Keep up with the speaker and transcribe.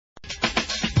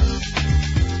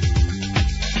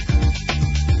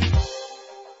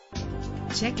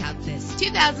Check out this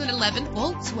 2011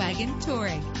 Volkswagen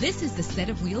Touareg. This is the set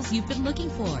of wheels you've been looking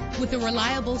for, with a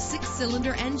reliable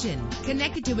 6-cylinder engine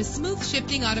connected to a smooth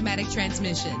shifting automatic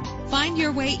transmission. Find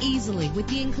your way easily with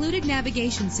the included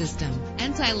navigation system.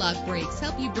 Anti-lock brakes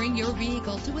help you bring your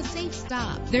vehicle to a safe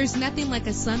stop. There's nothing like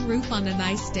a sunroof on a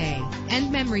nice day.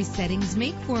 And memory settings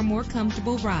make for a more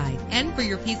comfortable ride. And for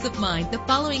your peace of mind, the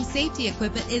following safety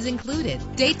equipment is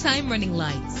included: daytime running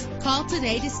lights. Call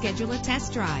today to schedule a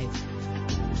test drive.